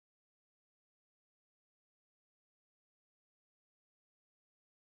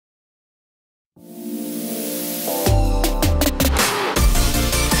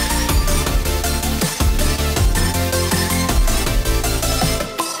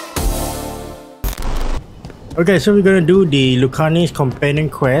Okay, so we're gonna do the Lucani's companion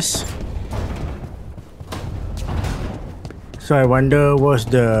quest. So I wonder what's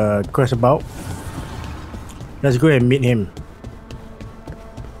the quest about. Let's go and meet him.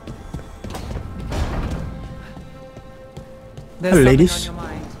 There's Hello, something ladies. on your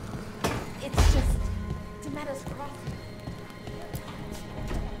mind. It's just Demeter's crossing.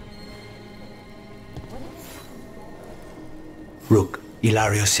 Rook,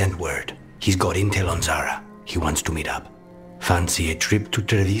 Ilario sent word. He's got intel on Zara. He wants to meet up. Fancy a trip to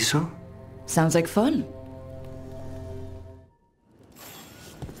Treviso? Sounds like fun.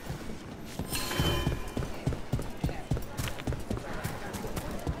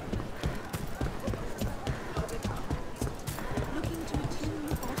 Looking to attune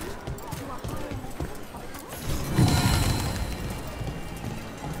the body to a higher level of health?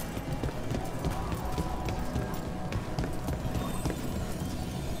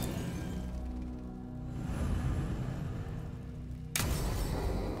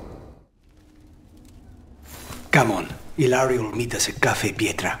 Come on. Ilario will meet us at Cafe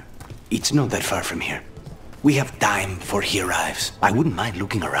Pietra. It's not that far from here. We have time before he arrives. I wouldn't mind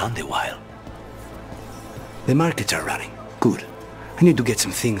looking around a while. The markets are running. Good. I need to get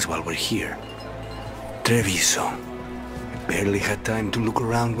some things while we're here. Treviso. I barely had time to look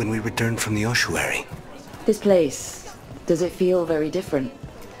around when we returned from the ossuary. This place, does it feel very different?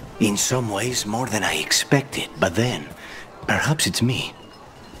 In some ways, more than I expected. But then, perhaps it's me.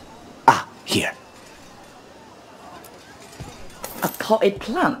 Ah, here. A potted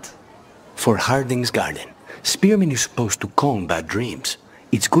plant? For Harding's garden. Spearmint is supposed to calm bad dreams.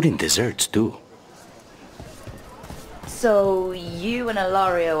 It's good in desserts, too. So, you and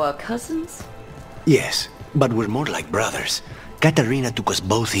Ilario are cousins? Yes, but we're more like brothers. Katarina took us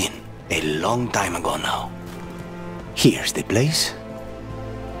both in, a long time ago now. Here's the place.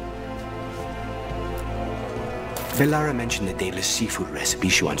 Velara mentioned the daily seafood recipe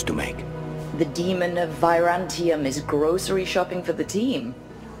she wants to make. The demon of Virantium is grocery shopping for the team.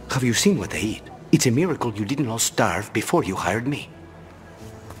 Have you seen what they eat? It's a miracle you didn't all starve before you hired me.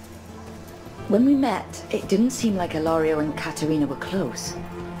 When we met, it didn't seem like Ilario and Katarina were close.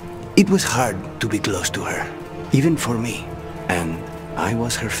 It was hard to be close to her, even for me. And I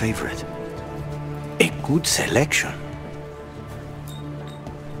was her favorite. A good selection.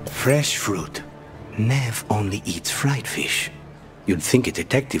 Fresh fruit. Nev only eats fried fish. You'd think a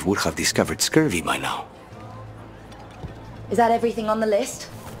detective would have discovered scurvy by now. Is that everything on the list?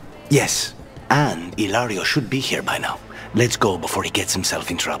 Yes, and Ilario should be here by now. Let's go before he gets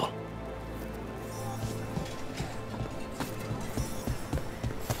himself in trouble.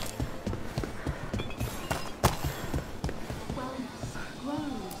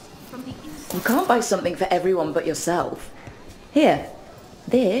 You can't buy something for everyone but yourself. Here,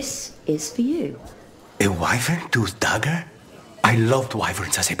 this is for you. A wyvern-toothed dagger? I loved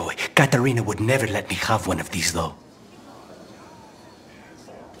wyverns as a boy. Katarina would never let me have one of these, though.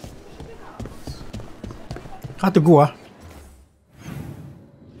 Kata gua.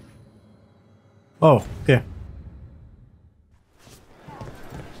 Oh, okay.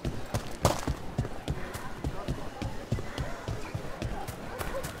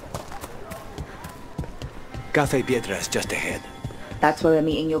 Cafe Pietra is just ahead. That's where we're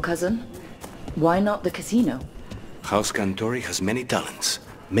meeting your cousin? Why not the casino? House Cantori has many talents.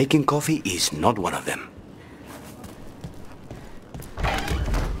 Making coffee is not one of them.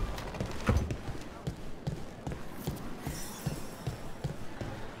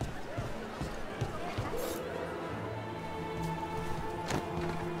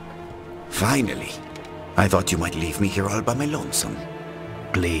 Finally. I thought you might leave me here all by my lonesome.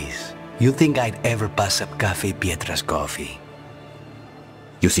 Please. You think I'd ever pass up Cafe Pietra's coffee?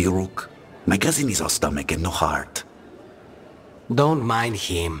 You see, Rook, my cousin is all stomach and no heart. Don't mind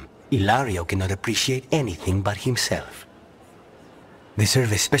him. Ilario cannot appreciate anything but himself. They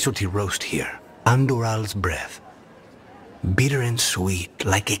serve a specialty roast here, Andoral's breath. Bitter and sweet,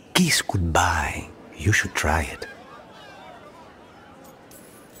 like a kiss goodbye. You should try it.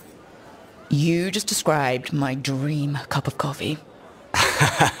 You just described my dream cup of coffee.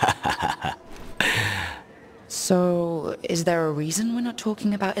 So, is there a reason we're not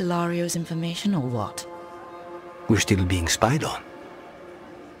talking about Ilario's information or what? We're still being spied on.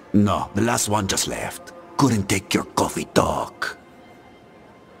 No, the last one just left. Couldn't take your coffee talk.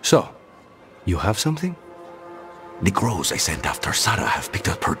 So, you have something? The crows I sent after Sarah have picked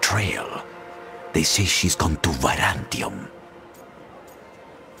up her trail. They say she's gone to Virantium.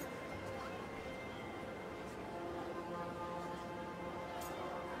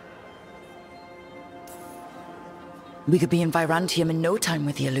 We could be in Virantium in no time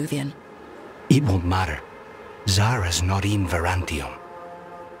with the Eluthian. It won't matter. Zara's not in Varantium.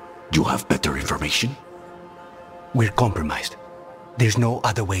 You have better information? We're compromised. There's no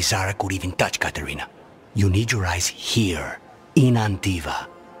other way Zara could even touch Katerina. You need your eyes here, in Antiva.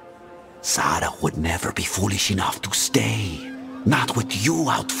 Zara would never be foolish enough to stay. Not with you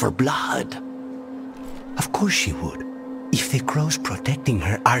out for blood. Of course she would. If the crows protecting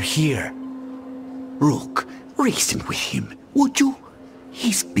her are here. Rook, reason with him, would you?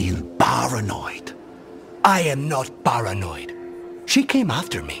 He's being paranoid. I am not paranoid. She came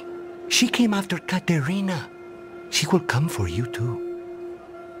after me. She came after Katerina. She will come for you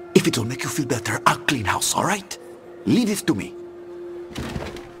too. If it'll make you feel better, I'll clean house, all right? Leave this to me.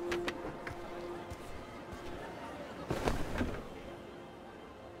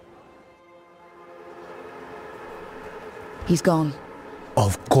 He's gone.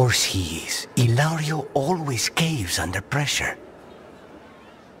 Of course he is. Ilario always caves under pressure.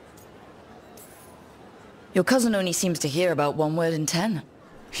 Your cousin only seems to hear about one word in 10.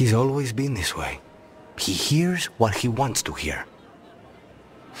 He's always been this way. He hears what he wants to hear.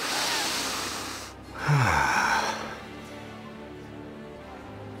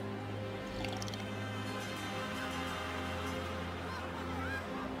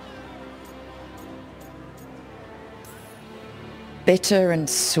 Bitter and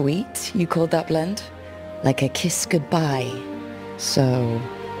sweet, you called that blend? Like a kiss goodbye. So,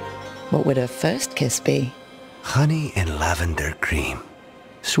 what would a first kiss be? Honey and lavender cream.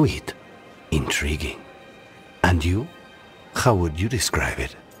 Sweet. Intriguing. And you? How would you describe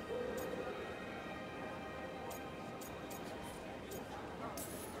it?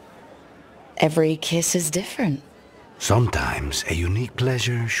 Every kiss is different. Sometimes a unique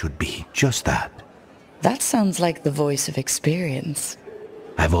pleasure should be just that. That sounds like the voice of experience.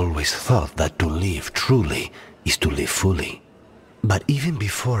 I've always thought that to live truly is to live fully. But even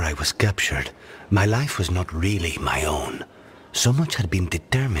before I was captured, my life was not really my own. So much had been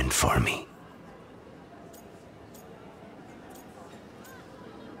determined for me.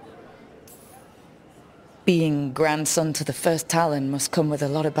 Being grandson to the first Talon must come with a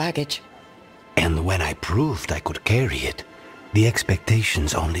lot of baggage. And when I proved I could carry it, the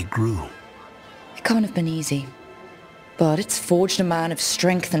expectations only grew. It can't have been easy. But it's forged a man of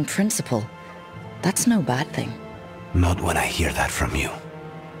strength and principle. That's no bad thing. Not when I hear that from you.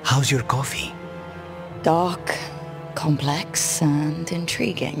 How's your coffee? Dark, complex, and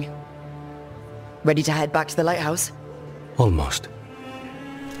intriguing. Ready to head back to the lighthouse? Almost.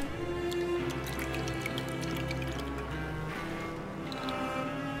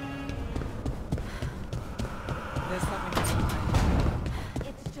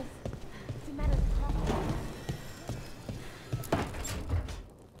 It's just a matter of time.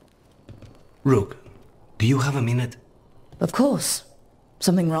 Rook, do you have a minute? Of course.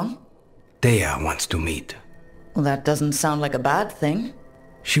 Something wrong? Thea wants to meet. Well, that doesn't sound like a bad thing.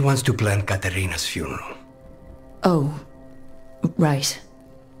 She wants to plan Katerina's funeral. Oh, right.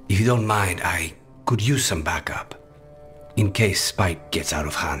 If you don't mind, I could use some backup. In case Spike gets out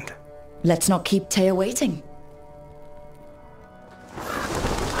of hand. Let's not keep Taya waiting.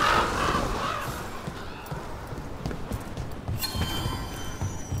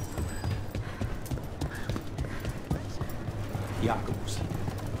 Jacobus,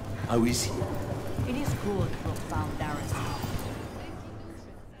 how is he? It is good Rook found Dara's house.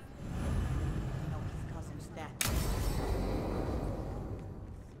 No, his cousin's dead.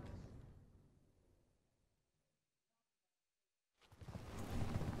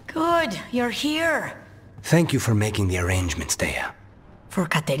 Good, you're here. Thank you for making the arrangements, Thea. For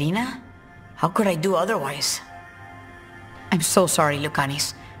Katerina? How could I do otherwise? I'm so sorry,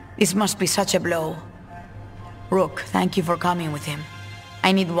 Lucanis. This must be such a blow. Rook, thank you for coming with him.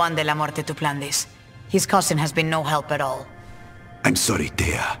 I need Juan de la Muerte to plan this. His cousin has been no help at all. I'm sorry,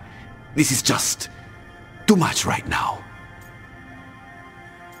 Thea. This is just too much right now.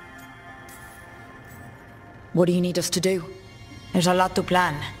 What do you need us to do? There's a lot to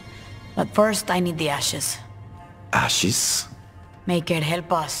plan. But first, I need the ashes. Ashes? Make it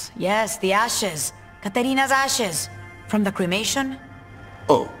help us. Yes, the ashes. Katerina's ashes. From the cremation?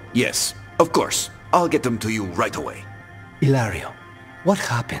 Oh, yes, of course. I'll get them to you right away. Ilario, what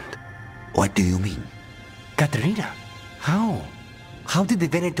happened? What do you mean? Katerina, how? How did the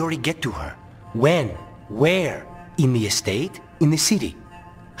Venatori get to her? When? Where? In the estate? In the city?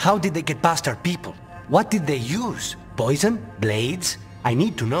 How did they get past our people? What did they use? Poison? Blades? I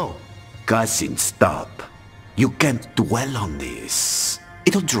need to know. Cousin, stop. You can't dwell on this.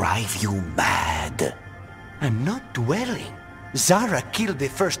 It'll drive you mad. I'm not dwelling. Zara killed the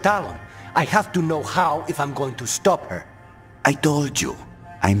first Talon. I have to know how if I'm going to stop her. I told you,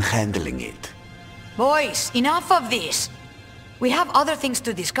 I'm handling it. Boys, enough of this. We have other things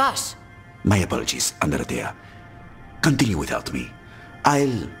to discuss. My apologies, Andrea. Continue without me.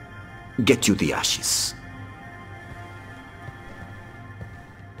 I'll get you the ashes.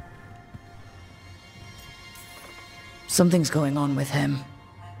 Something's going on with him.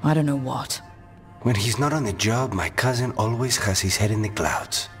 I don't know what. When he's not on the job, my cousin always has his head in the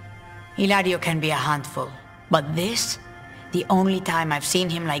clouds. Hilario can be a handful, but this? The only time I've seen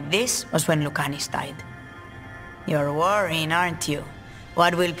him like this was when Lucanis died. You're worrying, aren't you?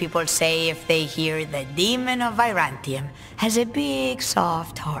 What will people say if they hear the demon of Virantium has a big,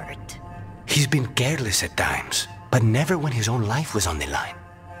 soft heart? He's been careless at times, but never when his own life was on the line.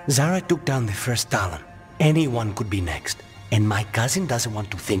 Zara took down the first Talon. Anyone could be next, and my cousin doesn't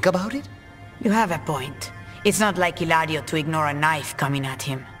want to think about it? You have a point. It's not like Hilario to ignore a knife coming at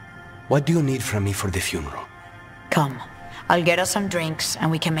him. What do you need from me for the funeral? Come, I'll get us some drinks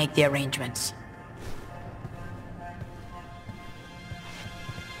and we can make the arrangements.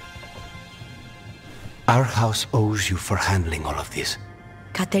 Our house owes you for handling all of this.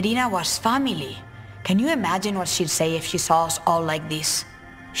 Katerina was family. Can you imagine what she'd say if she saw us all like this?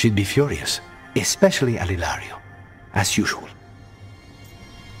 She'd be furious, especially at Hilario, as usual.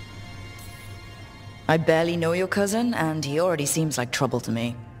 I barely know your cousin, and he already seems like trouble to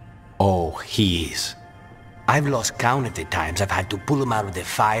me. Oh, he is. I've lost count of the times I've had to pull him out of the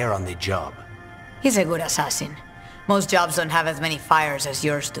fire on the job. He's a good assassin. Most jobs don't have as many fires as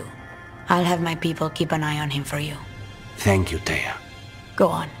yours do. I'll have my people keep an eye on him for you. Thank you, Thea. Go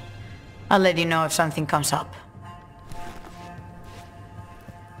on. I'll let you know if something comes up.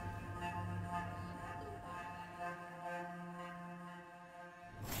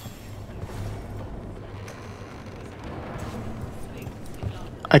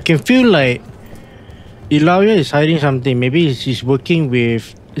 I can feel like Hilario is hiding something. Maybe she's working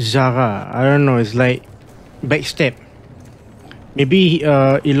with Zara. I don't know. It's like backstab. Maybe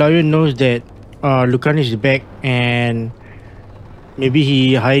Hilario knows that Lucanis is back, and maybe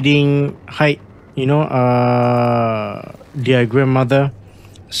he hide their grandmother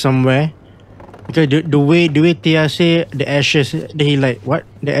somewhere. Because the way Thea say the ashes, then he like, what?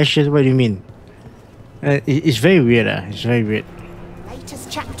 The ashes? What do you mean? It's very weird. It's very weird.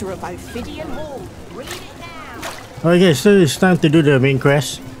 Latest chapter of Ophidian Hall. Read it now. Okay, so it's time to do the main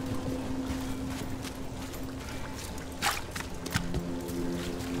quest.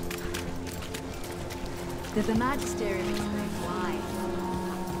 The biomedz steering is wide.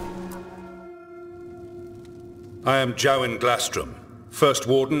 I am Jowen Glastrom, First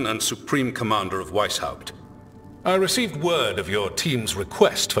Warden and Supreme Commander of Weishaupt. I received word of your team's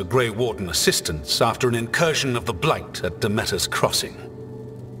request for Grey Warden assistance after an incursion of the Blight at Demeter's Crossing.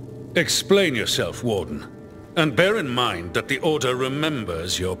 Explain yourself, Warden, and bear in mind that the Order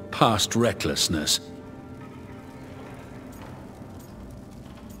remembers your past recklessness.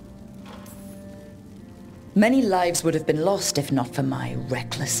 Many lives would have been lost if not for my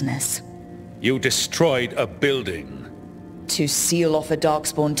recklessness. You destroyed a building. To seal off a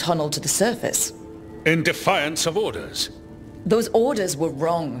Darkspawn tunnel to the surface. In defiance of orders. Those orders were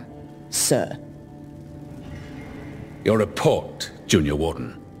wrong, sir. Your report, Junior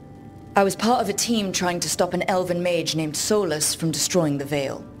Warden. I was part of a team trying to stop an elven mage named Solus from destroying the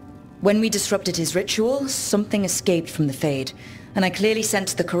Veil. When we disrupted his ritual, something escaped from the Fade, and I clearly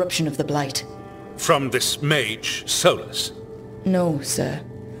sensed the corruption of the Blight. From this mage, Solus? No, sir.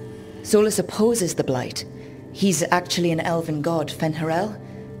 Solus opposes the Blight. He's actually an elven god, Fen'Harel,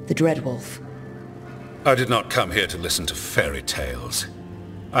 the Dreadwolf. I did not come here to listen to fairy tales.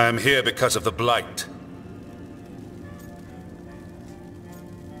 I am here because of the Blight.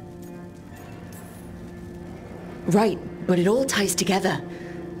 Right, but it all ties together.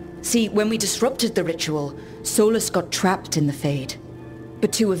 See, when we disrupted the ritual, Solus got trapped in the Fade.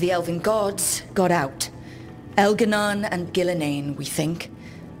 But two of the elven gods got out. Elganon and Gillenane, we think.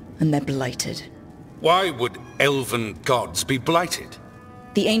 And they're blighted. Why would elven gods be blighted?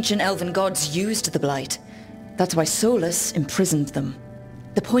 The ancient elven gods used the Blight. That's why Solus imprisoned them.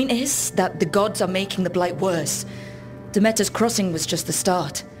 The point is that the gods are making the Blight worse. Demeter's Crossing was just the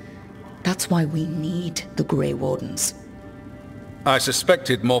start. That's why we need the Grey Wardens. I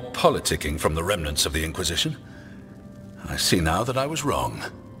suspected more politicking from the remnants of the Inquisition. I see now that I was wrong.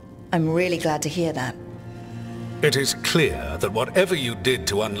 I'm really glad to hear that. It is clear that whatever you did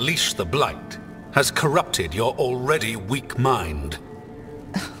to unleash the Blight has corrupted your already weak mind.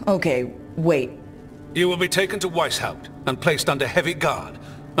 Okay, wait. You will be taken to Weishaupt and placed under heavy guard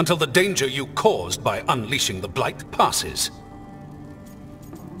until the danger you caused by unleashing the Blight passes.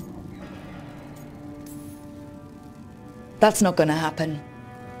 That's not gonna happen.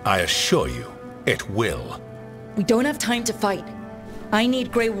 I assure you, It will. We don't have time to fight. I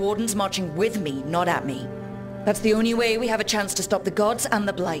need Grey Wardens marching with me, not at me. That's the only way we have a chance to stop the gods and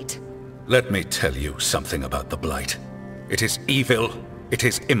the Blight. Let me tell you something about the Blight. It is evil, it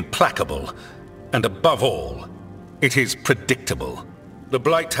is implacable, and above all, it is predictable. The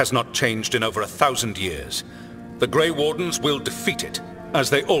Blight has not changed in over 1,000 years. The Grey Wardens will defeat it, as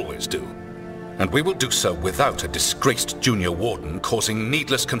they always do. And we will do so without a disgraced junior warden causing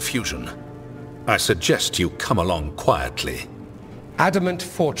needless confusion. I suggest you come along quietly. Adamant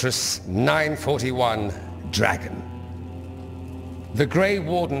Fortress 941 Dragon. The Grey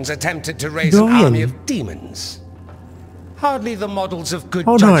Wardens attempted to raise an army of demons. Hardly the models of good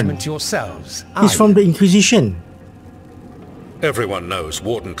judgment yourselves. He's from the Inquisition. Everyone knows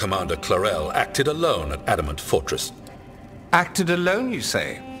Warden Commander Clarel acted alone at Adamant Fortress. Acted alone, you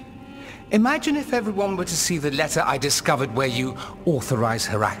say? Imagine if everyone were to see the letter I discovered where you authorize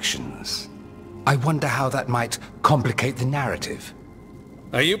her actions. I wonder how that might complicate the narrative.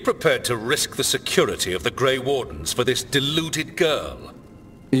 Are you prepared to risk the security of the Grey Wardens for this deluded girl?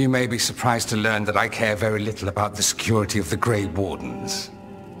 You may be surprised to learn that I care very little about the security of the Grey Wardens.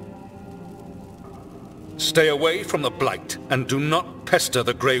 Stay away from the Blight, and do not pester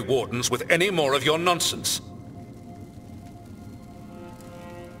the Grey Wardens with any more of your nonsense.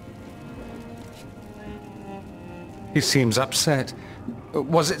 He seems upset.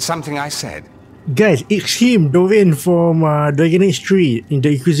 Was it something I said? Guys, it's him, Dovin from Dragon Age 3 in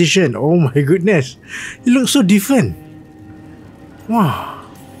the Inquisition. Oh my goodness. He looks so different. Wow.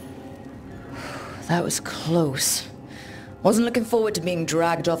 That was close. Wasn't looking forward to being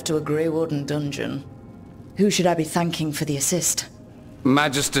dragged off to a Grey Warden dungeon. Who should I be thanking for the assist?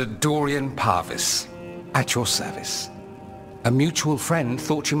 Magister Dorian Parvis, at your service. A mutual friend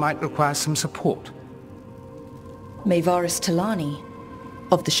thought you might require some support. Maevaris Talani,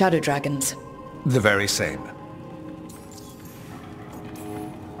 of the Shadow Dragons. The very same.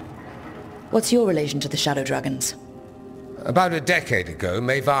 What's your relation to the Shadow Dragons? About a decade ago,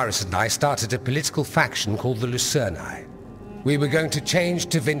 Maevaris and I started a political faction called the Lucerni. We were going to change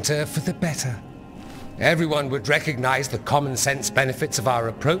Tevinter for the better. Everyone would recognize the common sense benefits of our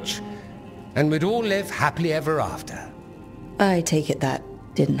approach, and we'd all live happily ever after. I take it that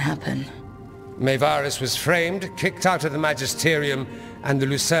didn't happen. Maevaris was framed, kicked out of the Magisterium, and the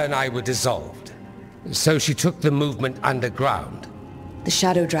Lucerni were dissolved. So she took the movement underground. The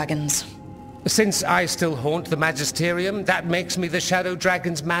Shadow Dragons. Since I still haunt the Magisterium, that makes me the Shadow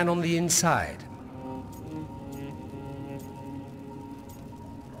Dragon's man on the inside.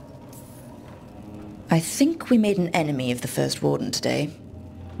 I think we made an enemy of the First Warden today.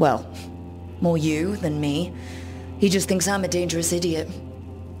 Well, more you than me. He just thinks I'm a dangerous idiot.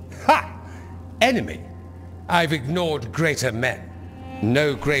 Ha! Enemy? I've ignored greater men.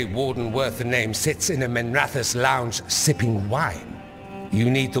 No Grey Warden worth the name sits in a Menrathus lounge sipping wine. You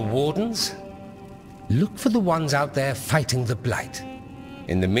need the Wardens? Look for the ones out there fighting the Blight.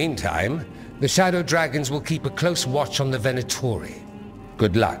 In the meantime, the Shadow Dragons will keep a close watch on the Venatori.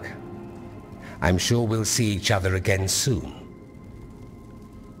 Good luck. I'm sure we'll see each other again soon.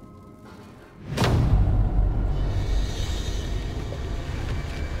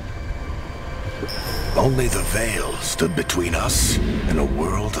 Only the veil stood between us and a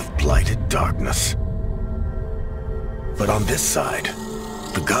world of blighted darkness. But on this side,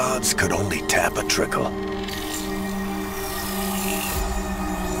 the gods could only tap a trickle.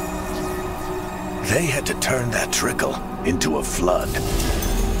 They had to turn that trickle into a flood.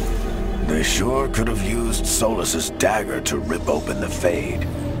 They sure could have used Solus's dagger to rip open the Fade.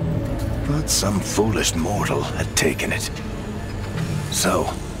 But some foolish mortal had taken it.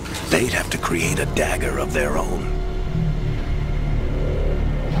 So, they'd have to create a dagger of their own.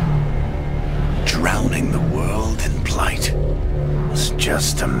 Drowning the world in blight was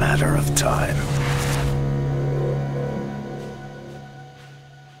just a matter of time.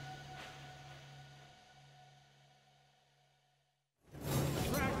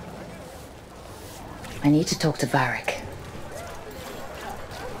 I need to talk to Varric.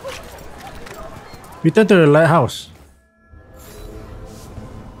 Return to the lighthouse.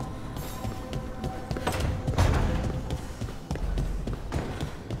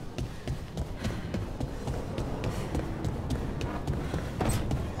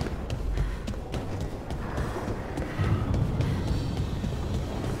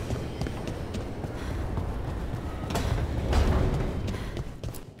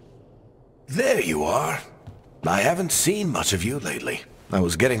 There you are. I haven't seen much of you lately. I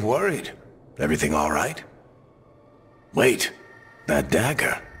was getting worried. Everything all right? Wait, that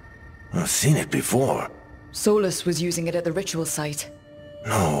dagger. I've seen it before. Solus was using it at the ritual site.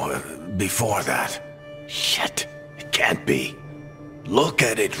 No, before that. Shit, it can't be. Look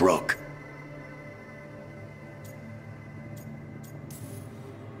at it, Rook.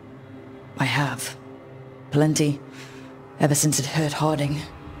 I have. Plenty. Ever since it hurt Harding.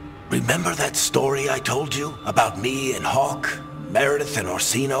 Remember that story I told you about me and Hawk, Meredith and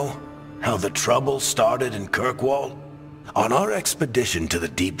Orsino? How the trouble started in Kirkwall? On our expedition to the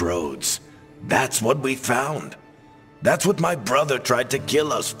deep roads, that's what we found. That's what my brother tried to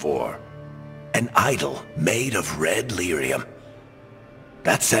kill us for. An idol made of red lyrium.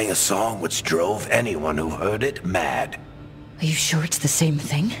 That sang a song which drove anyone who heard it mad. Are you sure it's the same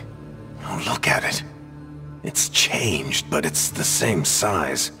thing? Oh, look at it. It's changed, but it's the same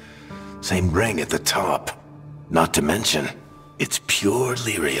size. Same ring at the top. Not to mention, it's pure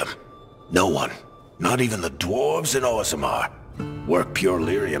lyrium. No one, not even the dwarves in Orzammar, work pure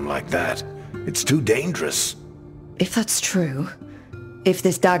lyrium like that. It's too dangerous. If that's true, if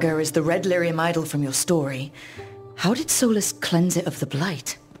this dagger is the red lyrium idol from your story, how did Solus cleanse it of the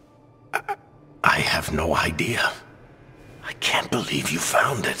blight? I have no idea. I can't believe you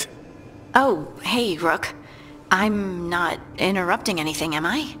found it. Oh, hey, Rook. I'm not interrupting anything, am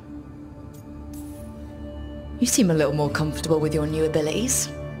I? You seem a little more comfortable with your new abilities.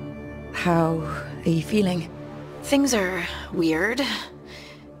 How are you feeling? Things are weird,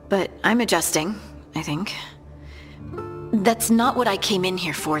 but I'm adjusting, I think. That's not what I came in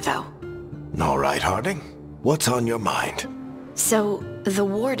here for, though. All right, Harding. What's on your mind? So, the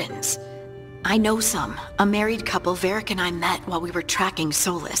Wardens. I know some. A married couple Varric and I met while we were tracking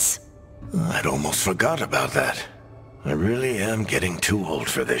Solus. I'd almost forgot about that. I really am getting too old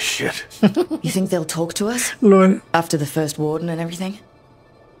for this shit. You think they'll talk to us? Lol. After the first Warden and everything?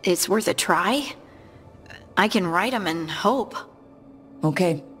 It's worth a try. I can write them and hope.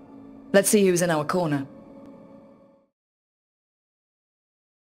 Okay. Let's see who's in our corner.